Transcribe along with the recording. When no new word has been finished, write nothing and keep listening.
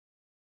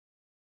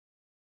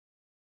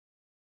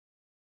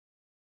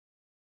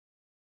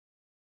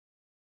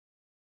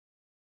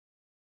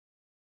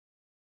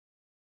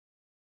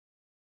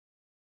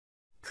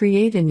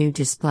Create a new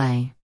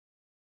display.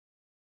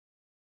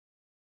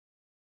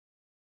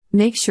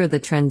 Make sure the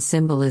trend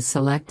symbol is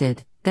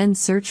selected, then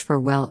search for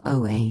Well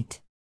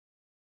 08.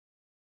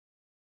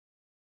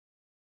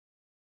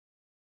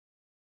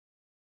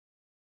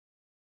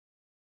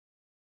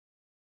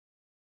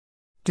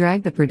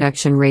 Drag the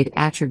production rate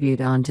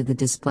attribute onto the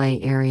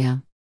display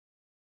area.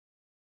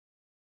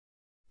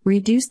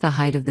 Reduce the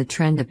height of the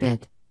trend a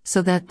bit,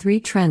 so that 3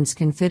 trends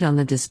can fit on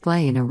the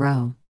display in a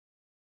row.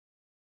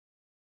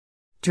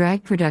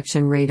 Drag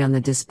production rate on the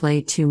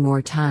display 2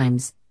 more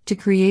times, to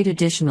create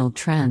additional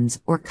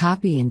trends, or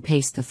copy and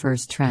paste the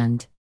first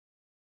trend.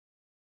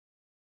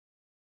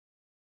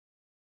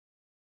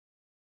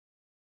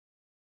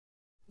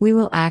 We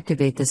will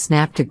activate the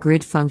Snap to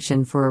Grid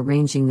function for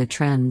arranging the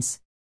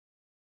trends.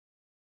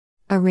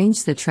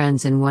 Arrange the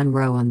trends in one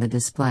row on the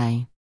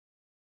display.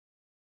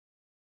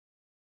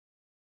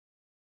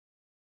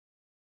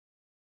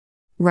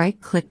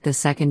 Right-click the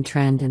second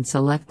trend and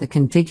select the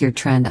Configure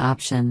Trend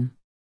option.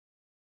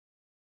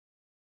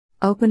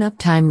 Open up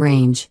Time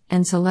Range,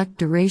 and select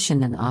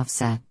Duration and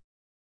Offset.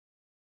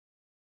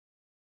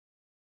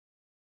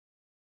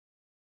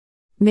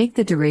 Make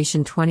the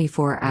duration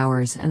 24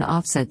 hours and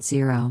offset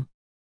 0.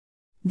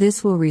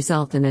 This will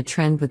result in a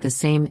trend with the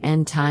same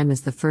end time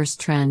as the first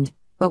trend,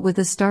 but with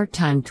a start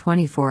time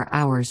 24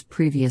 hours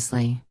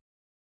previously.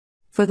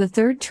 For the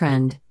third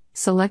trend,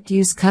 select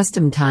Use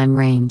Custom Time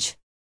Range.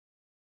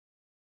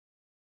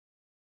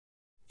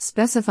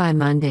 Specify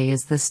Monday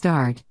as the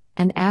start,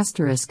 and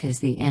asterisk as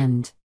the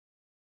end.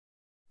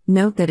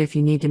 Note that if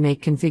you need to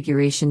make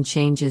configuration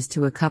changes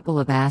to a couple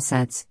of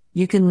assets,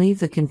 you can leave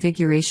the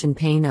configuration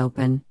pane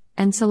open,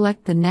 and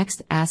select the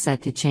next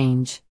asset to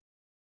change.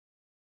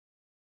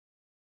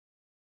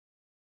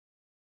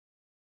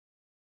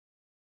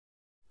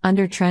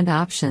 Under Trend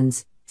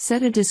Options,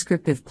 set a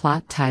descriptive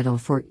plot title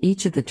for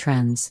each of the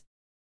trends.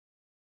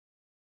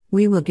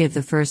 We will give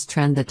the first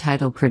trend the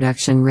title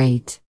Production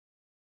Rate.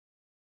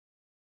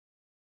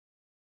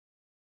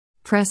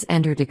 Press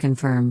Enter to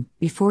confirm,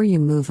 before you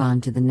move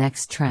on to the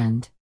next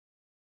trend.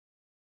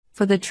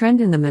 For the trend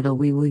in the middle,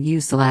 we will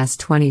use the last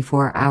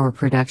 24-hour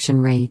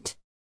production rate.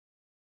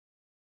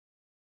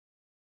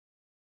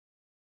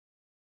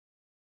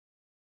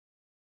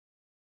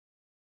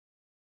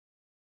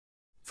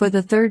 For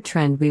the third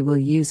trend, we will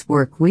use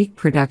Work Week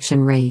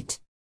Production Rate.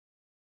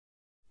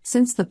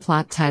 Since the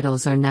plot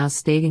titles are now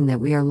stating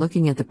that we are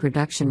looking at the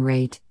production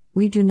rate,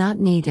 we do not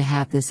need to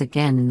have this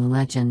again in the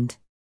legend.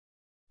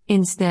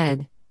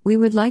 Instead, we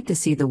would like to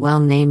see the well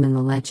name in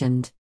the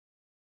legend.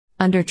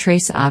 Under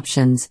Trace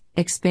Options,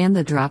 expand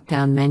the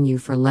drop-down menu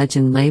for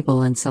Legend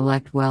Label and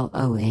select Well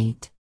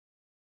 08.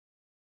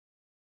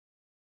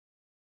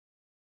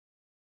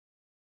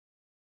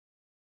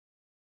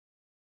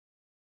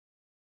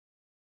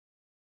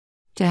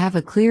 To have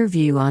a clear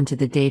view onto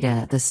the data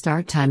at the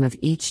start time of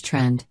each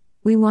trend,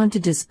 we want to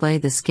display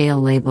the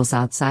scale labels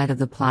outside of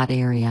the plot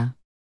area.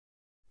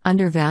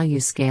 Under Value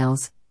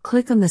Scales,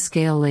 click on the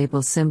scale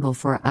label symbol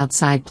for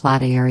outside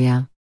plot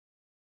area.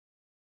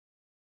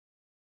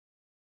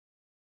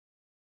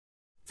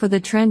 For the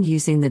trend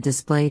using the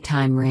display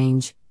time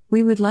range,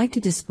 we would like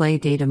to display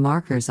data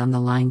markers on the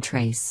line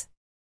trace.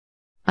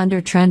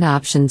 Under Trend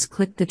Options,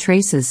 click the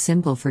Traces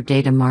symbol for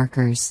data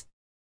markers.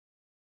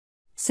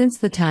 Since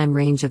the time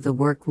range of the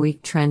work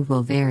week trend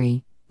will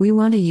vary, we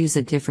want to use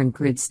a different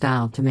grid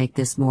style to make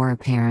this more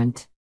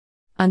apparent.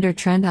 Under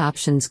Trend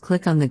Options,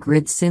 click on the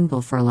grid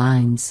symbol for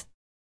lines.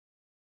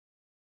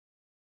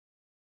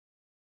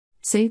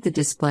 Save the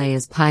display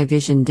as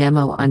PyVision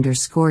Demo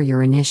 _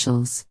 your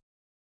initials.